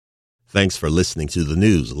Thanks for listening to the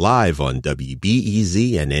news live on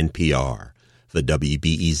WBEZ and NPR. The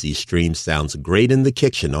WBEZ stream sounds great in the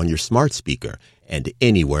kitchen on your smart speaker and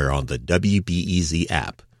anywhere on the WBEZ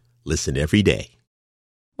app. Listen every day.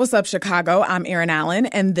 What's up, Chicago? I'm Erin Allen,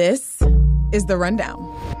 and this is The Rundown.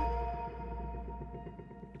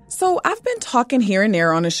 So I've been talking here and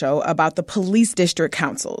there on the show about the police district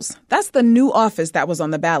councils. That's the new office that was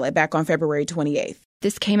on the ballot back on February 28th.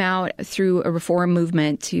 This came out through a reform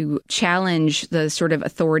movement to challenge the sort of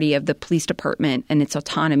authority of the police department and its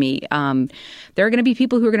autonomy. There are going to be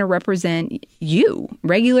people who are going to represent you,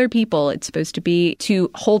 regular people. It's supposed to be to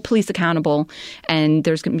hold police accountable, and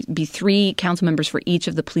there's going to be 3 council members for each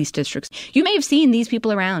of the police districts. You may have seen these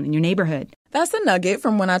people around in your neighborhood. That's a nugget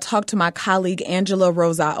from when I talked to my colleague Angela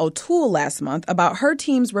Rosa O'Toole last month about her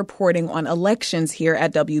team's reporting on elections here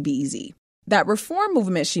at WBEZ. That reform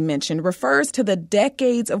movement she mentioned refers to the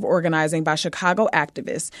decades of organizing by Chicago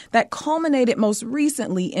activists that culminated most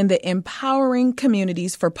recently in the Empowering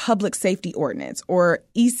Communities for Public Safety Ordinance, or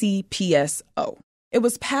ECPSO. It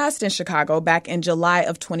was passed in Chicago back in July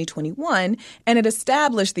of 2021, and it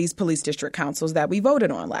established these police district councils that we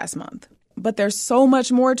voted on last month. But there's so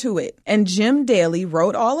much more to it, and Jim Daley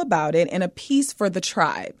wrote all about it in a piece for the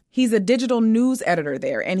TRiiBE. He's a digital news editor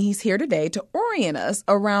there, and he's here today to orient us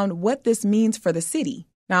around what this means for the city.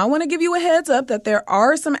 Now, I want to give you a heads up that there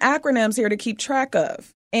are some acronyms here to keep track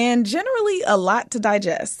of, and generally a lot to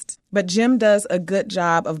digest. But Jim does a good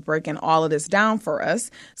job of breaking all of this down for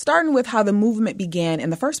us, starting with how the movement began in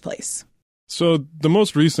the first place. So the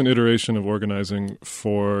most recent iteration of organizing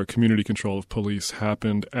for community control of police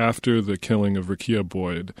happened after the killing of Rekia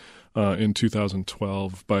Boyd in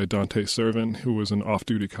 2012 by Dante Servin, who was an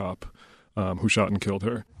off-duty cop who shot and killed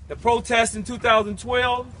her. The protest in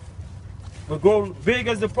 2012 will grow big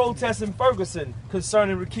as the protest in Ferguson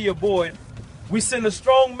concerning Rekia Boyd. We send a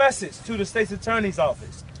strong message to the state's attorney's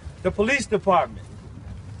office, the police department,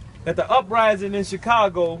 that the uprising in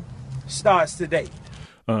Chicago starts today.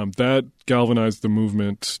 That galvanized the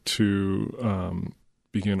movement to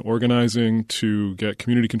begin organizing to get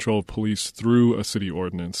community control of police through a city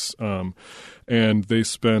ordinance. And they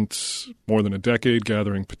spent more than a decade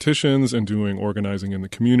gathering petitions and doing organizing in the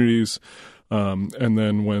communities. And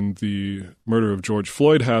then when the murder of George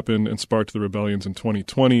Floyd happened and sparked the rebellions in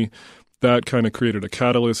 2020, that kind of created a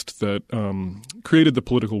catalyst that created the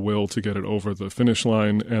political will to get it over the finish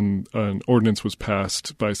line, and an ordinance was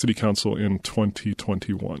passed by City Council in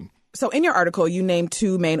 2021. So in your article, you named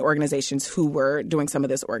 2 main organizations who were doing some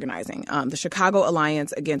of this organizing, the Chicago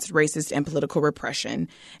Alliance Against Racist and Political Repression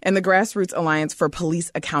and the Grassroots Alliance for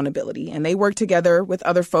Police Accountability. And they work together with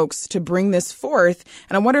other folks to bring this forth.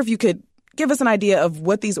 And I wonder if you could give us an idea of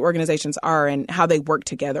what these organizations are and how they work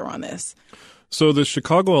together on this. So the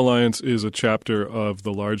Chicago Alliance is a chapter of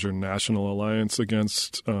the larger National Alliance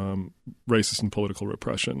Against Racist and Political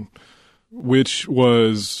Repression, which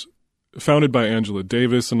was founded by Angela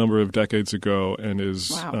Davis a number of decades ago and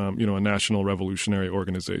is, a national revolutionary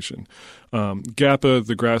organization. GAPA,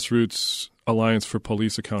 the Grassroots Alliance for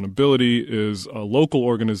Police Accountability, is a local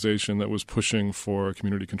organization that was pushing for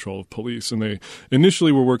community control of police. And they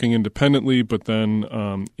initially were working independently, but then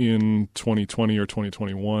in 2020 or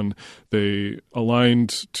 2021, they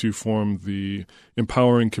aligned to form the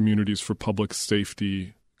Empowering Communities for Public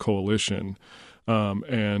Safety Coalition.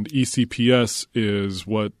 And ECPS is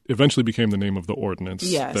what eventually became the name of the ordinance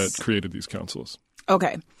that created these councils.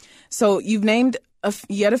 Okay. So you've named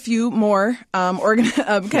yet a few more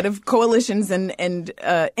kind of coalitions and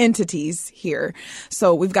entities here.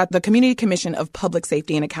 So we've got the Community Commission of Public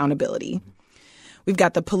Safety and Accountability. We've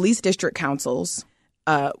got the police district councils.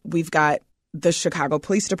 We've got the Chicago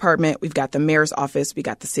Police Department. We've got the mayor's office. We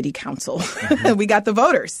got the city council. Mm-hmm. We got the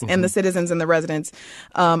voters mm-hmm. and the citizens and the residents.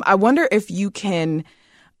 I wonder if you can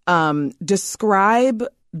describe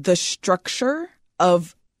the structure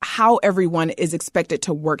of how everyone is expected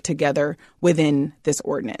to work together within this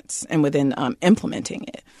ordinance and within implementing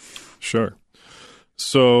it. Sure.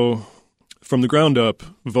 So from the ground up,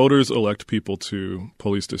 voters elect people to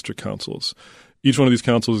police district councils. Each one of these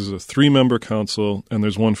councils is a 3-member council, and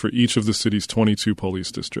there's one for each of the city's 22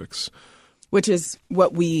 police districts. Which is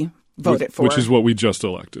what we voted for. Which is what we just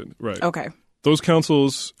elected, right. Okay. Those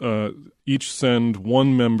councils each send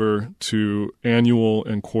 1 member to annual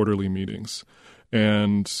and quarterly meetings.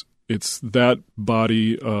 And it's that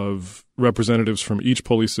body of representatives from each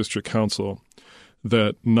police district council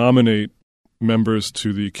that nominate members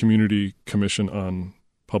to the Community Commission on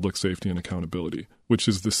Public Safety and Accountability, which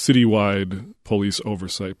is the citywide police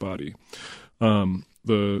oversight body.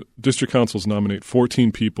 the district councils nominate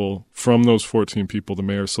 14 people. From those 14 people, the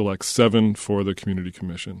mayor selects 7 for the community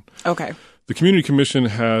commission. Okay. The community commission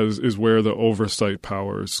is where the oversight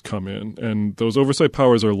powers come in, and those oversight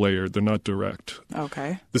powers are layered. They're not direct.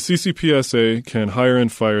 Okay. The CCPSA can hire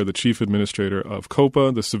and fire the chief administrator of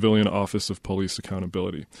COPA, the Civilian Office of Police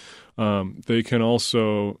Accountability. They can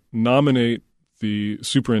also nominate the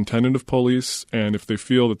superintendent of police, and if they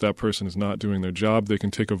feel that that person is not doing their job, they can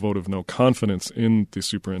take a vote of no confidence in the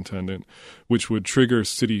superintendent, which would trigger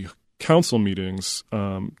city council meetings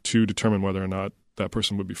to determine whether or not that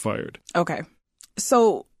person would be fired. Okay.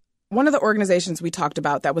 So one of the organizations we talked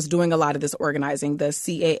about that was doing a lot of this organizing, the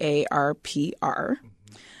CAARPR,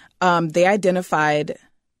 they identified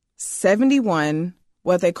 71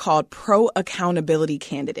 what they called pro-accountability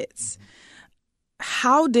candidates.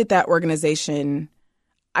 How did that organization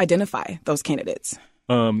identify those candidates?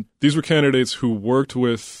 These were candidates who worked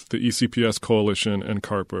with the ECPS Coalition and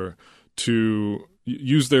CARPR to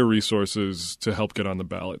use their resources to help get on the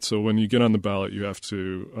ballot. So when you get on the ballot, you have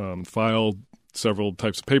to file several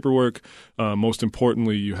types of paperwork. Most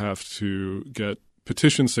importantly, you have to get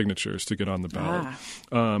petition signatures to get on the ballot.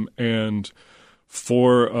 And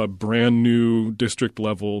for a brand new district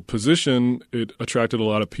level position, it attracted a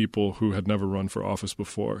lot of people who had never run for office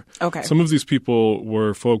before. Okay. Some of these people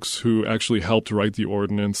were folks who actually helped write the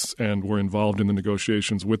ordinance and were involved in the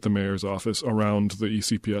negotiations with the mayor's office around the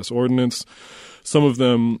ECPS ordinance. Some of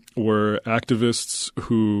them were activists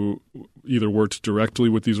who either worked directly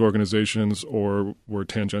with these organizations or were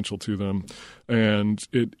tangential to them. And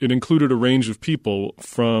it included a range of people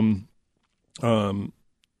from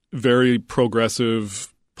very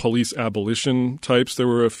progressive police abolition types. There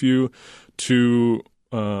were a few to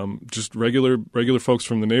just regular folks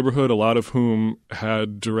from the neighborhood, a lot of whom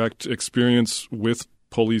had direct experience with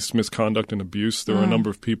police misconduct and abuse. There were a number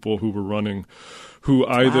of people who were running who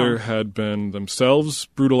either had been themselves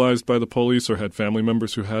brutalized by the police or had family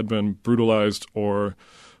members who had been brutalized or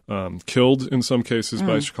killed in some cases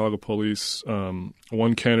by Chicago police.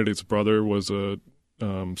 One candidate's brother was a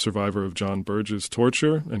survivor of John Burge's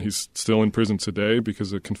torture, and he's still in prison today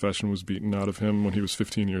because a confession was beaten out of him when he was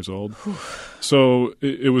 15 years old. So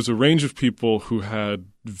it was a range of people who had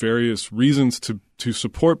various reasons to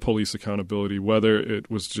support police accountability, whether it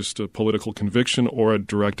was just a political conviction or a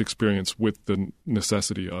direct experience with the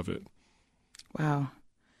necessity of it. Wow.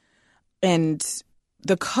 And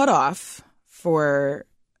the cutoff for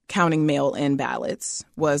counting mail-in ballots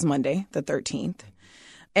was Monday, the 13th.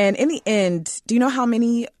 And in the end, do you know how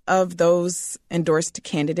many of those endorsed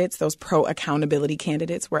candidates, those pro-accountability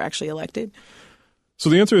candidates, were actually elected? So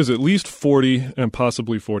the answer is at least 40 and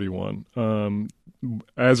possibly 41.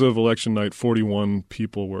 As of election night, 41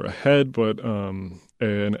 people were ahead, but an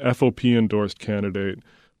FOP-endorsed candidate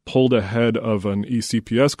pulled ahead of an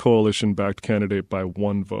ECPS coalition-backed candidate by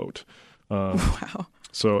 1 vote. Wow.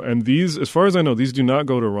 So, and these, as far as I know, these do not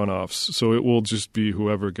go to runoffs, so it will just be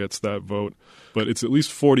whoever gets that vote. But it's at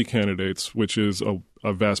least 40 candidates, which is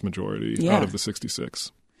a vast majority out of the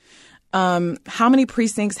 66. How many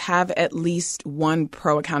precincts have at least one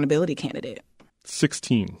pro-accountability candidate?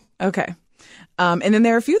 16. Okay. And then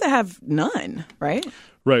there are a few that have none, right?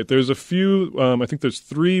 Right. There's a few, I think there's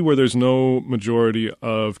 3 where there's no majority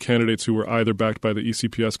of candidates who were either backed by the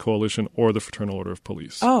ECPS coalition or the Fraternal Order of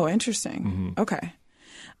Police. Oh, interesting. Okay.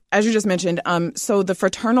 As you just mentioned, so the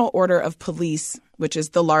Fraternal Order of Police, which is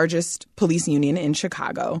the largest police union in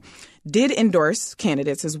Chicago, did endorse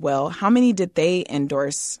candidates as well. How many did they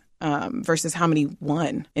endorse versus how many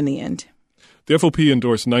won in the end? The FOP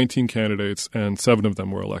endorsed 19 candidates, and 7 of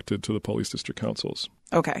them were elected to the police district councils.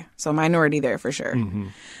 Okay, so minority there for sure.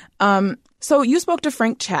 So you spoke to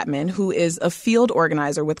Frank Chapman, who is a field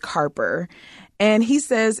organizer with CARPR, and he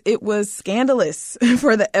says it was scandalous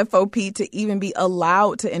for the FOP to even be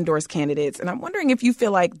allowed to endorse candidates. And I'm wondering if you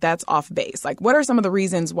feel like that's off base. Like, what are some of the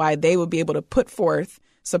reasons why they would be able to put forth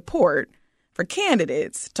support for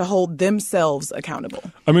candidates to hold themselves accountable?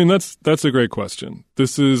 I mean, that's a great question.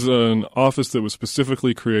 This is an office that was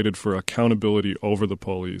specifically created for accountability over the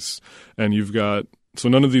police. And you've got, so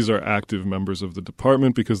none of these are active members of the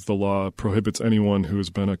department because the law prohibits anyone who has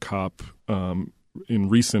been a cop in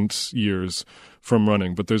recent years from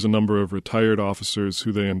running. But there's a number of retired officers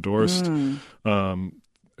who they endorsed who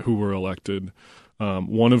were elected.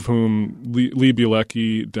 One of whom, Lee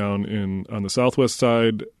Bielecki, down on the southwest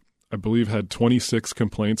side, I believe had 26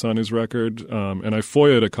 complaints on his record, and I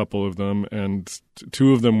FOIA'd a couple of them, and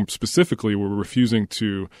 2 of them specifically were refusing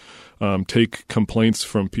to take complaints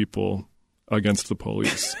from people against the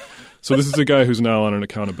police. So this is a guy who's now on an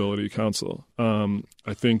accountability council.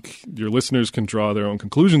 I think your listeners can draw their own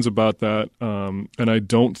conclusions about that. And I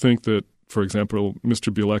don't think that, for example,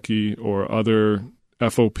 Mr. Bielecki or other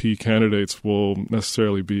FOP candidates will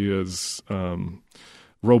necessarily be as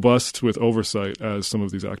robust with oversight as some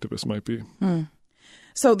of these activists might be.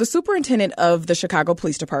 So the superintendent of the Chicago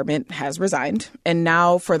Police Department has resigned. And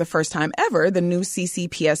now, for the first time ever, the new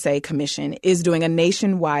CCPSA commission is doing a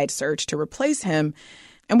nationwide search to replace him.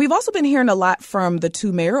 And we've also been hearing a lot from the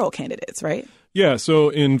two mayoral candidates, right? Yeah. So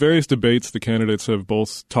in various debates, the candidates have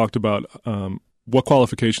both talked about what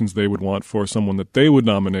qualifications they would want for someone that they would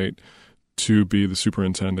nominate to be the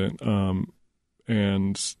superintendent.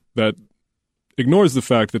 And that ignores the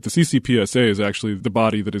fact that the CCPSA is actually the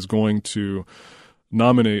body that is going to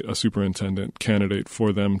nominate a superintendent candidate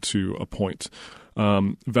for them to appoint.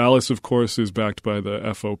 Vallis, of course, is backed by the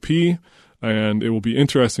FOP, and it will be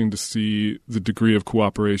interesting to see the degree of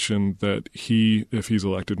cooperation that he, if he's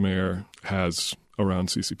elected mayor, has around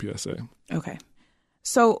CCPSA. Okay.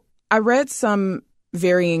 So I read some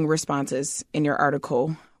varying responses in your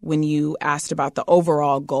article when you asked about the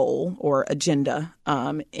overall goal or agenda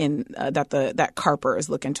that Carper is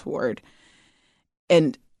looking toward.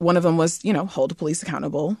 And one of them was, hold the police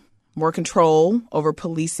accountable, more control over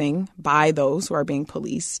policing by those who are being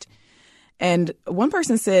policed. And one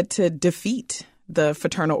person said to defeat the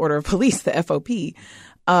Fraternal Order of Police, the FOP.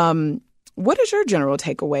 What is your general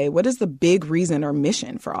takeaway? What is the big reason or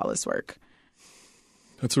mission for all this work?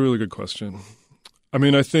 That's a really good question. I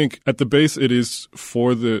mean, I think at the base it is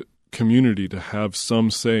for the community to have some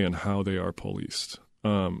say in how they are policed.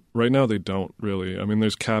 Right now they don't really. I mean,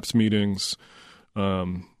 there's CAPS meetings.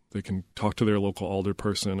 They can talk to their local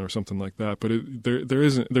alderperson or something like that. But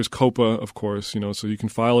there's COPA, of course, so you can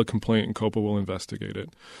file a complaint and COPA will investigate it.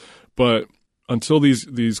 But until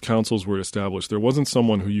these councils were established, there wasn't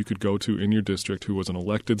someone who you could go to in your district who was an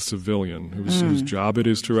elected civilian, whose job it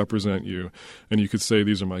is to represent you. And you could say,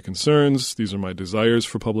 these are my concerns, these are my desires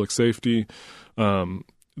for public safety.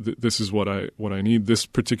 This is what I need. This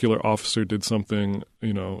particular officer did something,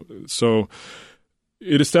 so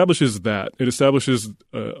it establishes that. It establishes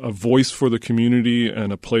a voice for the community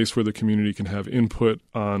and a place where the community can have input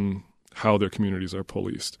on how their communities are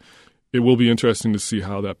policed. It will be interesting to see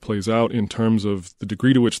how that plays out in terms of the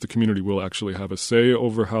degree to which the community will actually have a say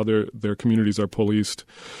over how their communities are policed.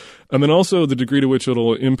 And then also the degree to which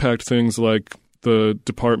it'll impact things like the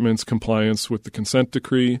department's compliance with the consent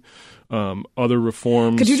decree, other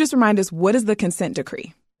reforms. Could you just remind us, what is the consent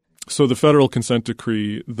decree? So the federal consent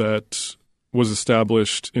decree that was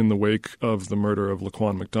established in the wake of the murder of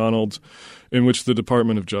Laquan McDonald, in which the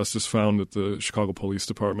Department of Justice found that the Chicago Police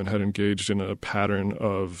Department had engaged in a pattern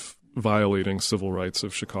of violating civil rights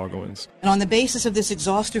of Chicagoans. And on the basis of this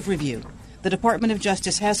exhaustive review, the Department of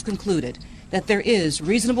Justice has concluded that there is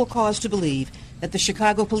reasonable cause to believe that the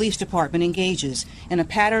Chicago Police Department engages in a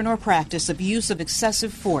pattern or practice of use of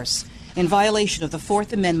excessive force in violation of the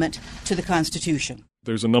Fourth Amendment to the Constitution.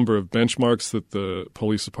 There's a number of benchmarks that the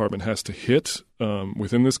police department has to hit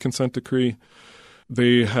within this consent decree.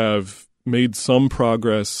 They have made some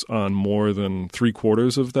progress on more than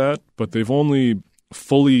 3/4 of that, but they've only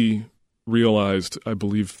fully realized, I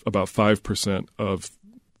believe, about 5% of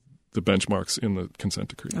the benchmarks in the consent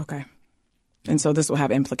decree. Okay. And so this will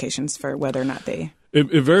have implications for whether or not they...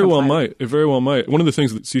 It very well might. It very well might. One of the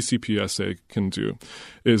things that CCPSA can do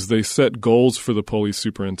is they set goals for the police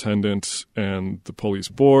superintendent and the police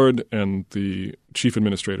board and the chief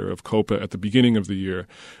administrator of COPA at the beginning of the year.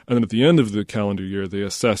 And then at the end of the calendar year, they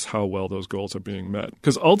assess how well those goals are being met.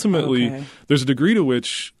 Because ultimately, there's a degree to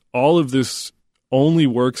which all of this only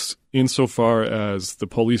works insofar as the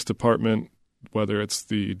police department, whether it's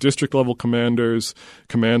the district level commanders,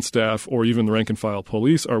 command staff, or even the rank and file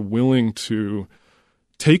police, are willing to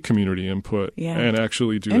take community input and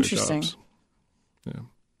actually do their jobs. Yeah.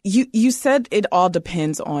 You said it all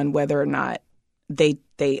depends on whether or not they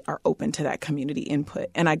are open to that community input.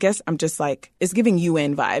 And I guess I'm just like, it's giving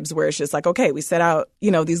UN vibes where it's just like, okay, we set out,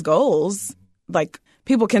 these goals. Like,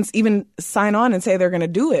 people can even sign on and say they're going to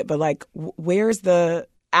do it. But like, where's the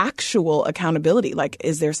actual accountability? Like,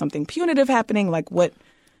 is there something punitive happening? Like, what?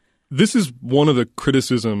 This is one of the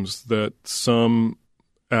criticisms that some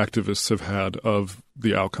activists have had of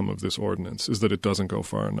the outcome of this ordinance, is that it doesn't go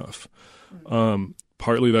far enough.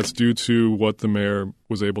 Partly that's due to what the mayor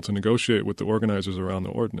was able to negotiate with the organizers around the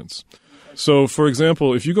ordinance. So, for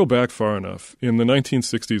example, if you go back far enough, in the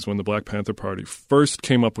 1960s when the Black Panther Party first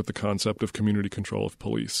came up with the concept of community control of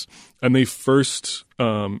police, and they first,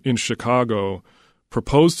 in Chicago,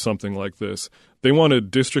 proposed something like this, they wanted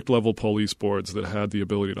district-level police boards that had the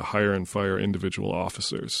ability to hire and fire individual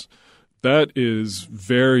officers. That is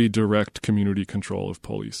very direct community control of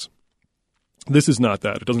police. This is not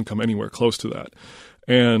that. It doesn't come anywhere close to that.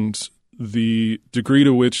 And the degree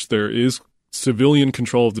to which there is civilian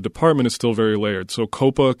control of the department is still very layered. So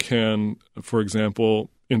COPA can, for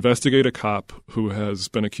example, investigate a cop who has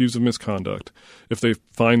been accused of misconduct. If they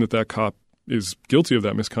find that that cop is guilty of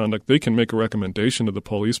that misconduct, they can make a recommendation to the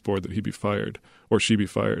police board that he be fired or she be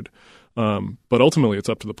fired. But ultimately, it's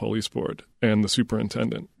up to the police board and the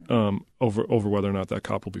superintendent over whether or not that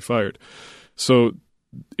cop will be fired. So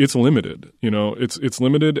it's limited. It's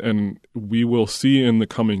limited, and we will see in the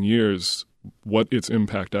coming years what its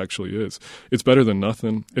impact actually is. It's better than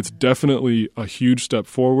nothing. It's definitely a huge step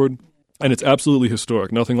forward, and it's absolutely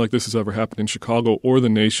historic. Nothing like this has ever happened in Chicago or the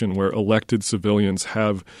nation, where elected civilians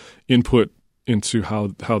have input into how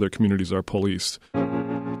their communities are policed.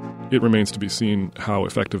 It remains to be seen how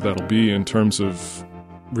effective that'll be in terms of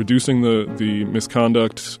reducing the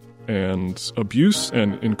misconduct and abuse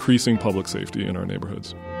and increasing public safety in our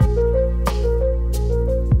neighborhoods.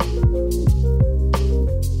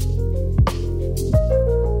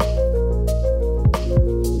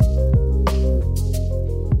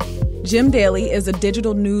 Jim Daley is a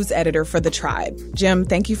digital news editor for the TRiiBE. Jim,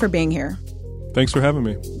 thank you for being here. Thanks for having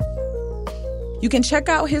me. You can check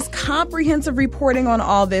out his comprehensive reporting on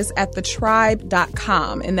all this at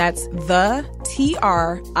TheTRiiBE.com, and that's the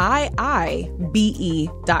TRiiBE.com.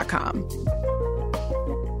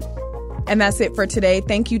 And that's it for today.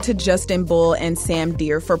 Thank you to Justin Bull and Sam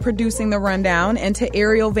Deere for producing The Rundown, and to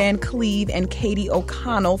Ariel Van Cleve and Katie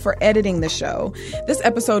O'Connell for editing the show. This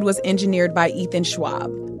episode was engineered by Ethan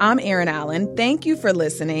Schwab. I'm Erin Allen. Thank you for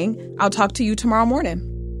listening. I'll talk to you tomorrow morning.